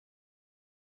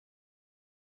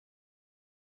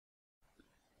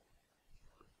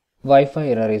Wi-Fi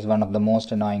error is one of the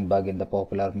most annoying bugs in the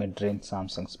popular mid-range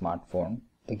Samsung smartphone,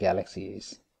 the Galaxy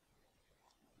Ace.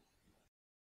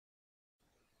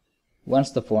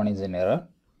 Once the phone is in error,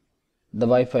 the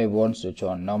Wi-Fi won't switch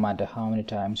on no matter how many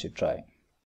times you try.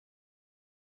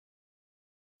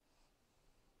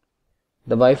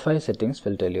 The Wi-Fi settings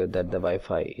will tell you that the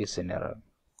Wi-Fi is in error.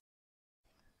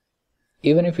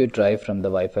 Even if you try from the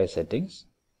Wi-Fi settings,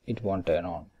 it won't turn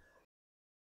on.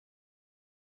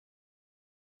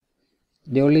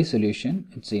 The only solution,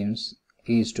 it seems,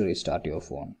 is to restart your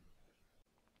phone.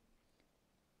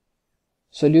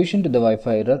 Solution to the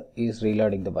Wi-Fi error is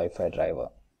reloading the Wi-Fi driver.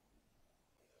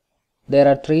 There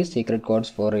are 3 secret codes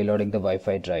for reloading the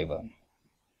Wi-Fi driver.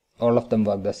 All of them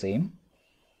work the same,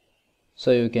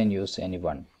 so you can use any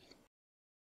one.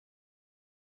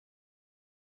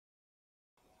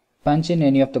 Punch in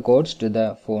any of the codes to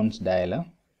the phone's dialer.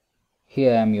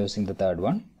 Here I am using the third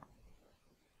one.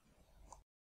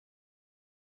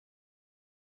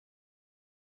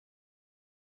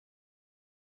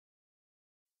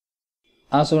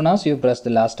 As soon as you press the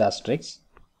last asterisk,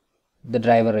 the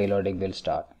driver reloading will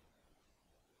start.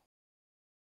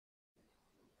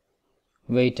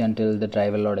 Wait until the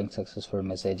driver loading successful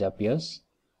message appears,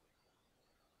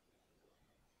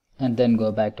 and then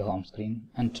go back to home screen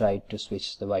and try to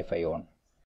switch the Wi-Fi on.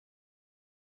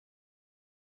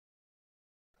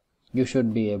 You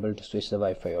should be able to switch the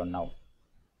Wi-Fi on now.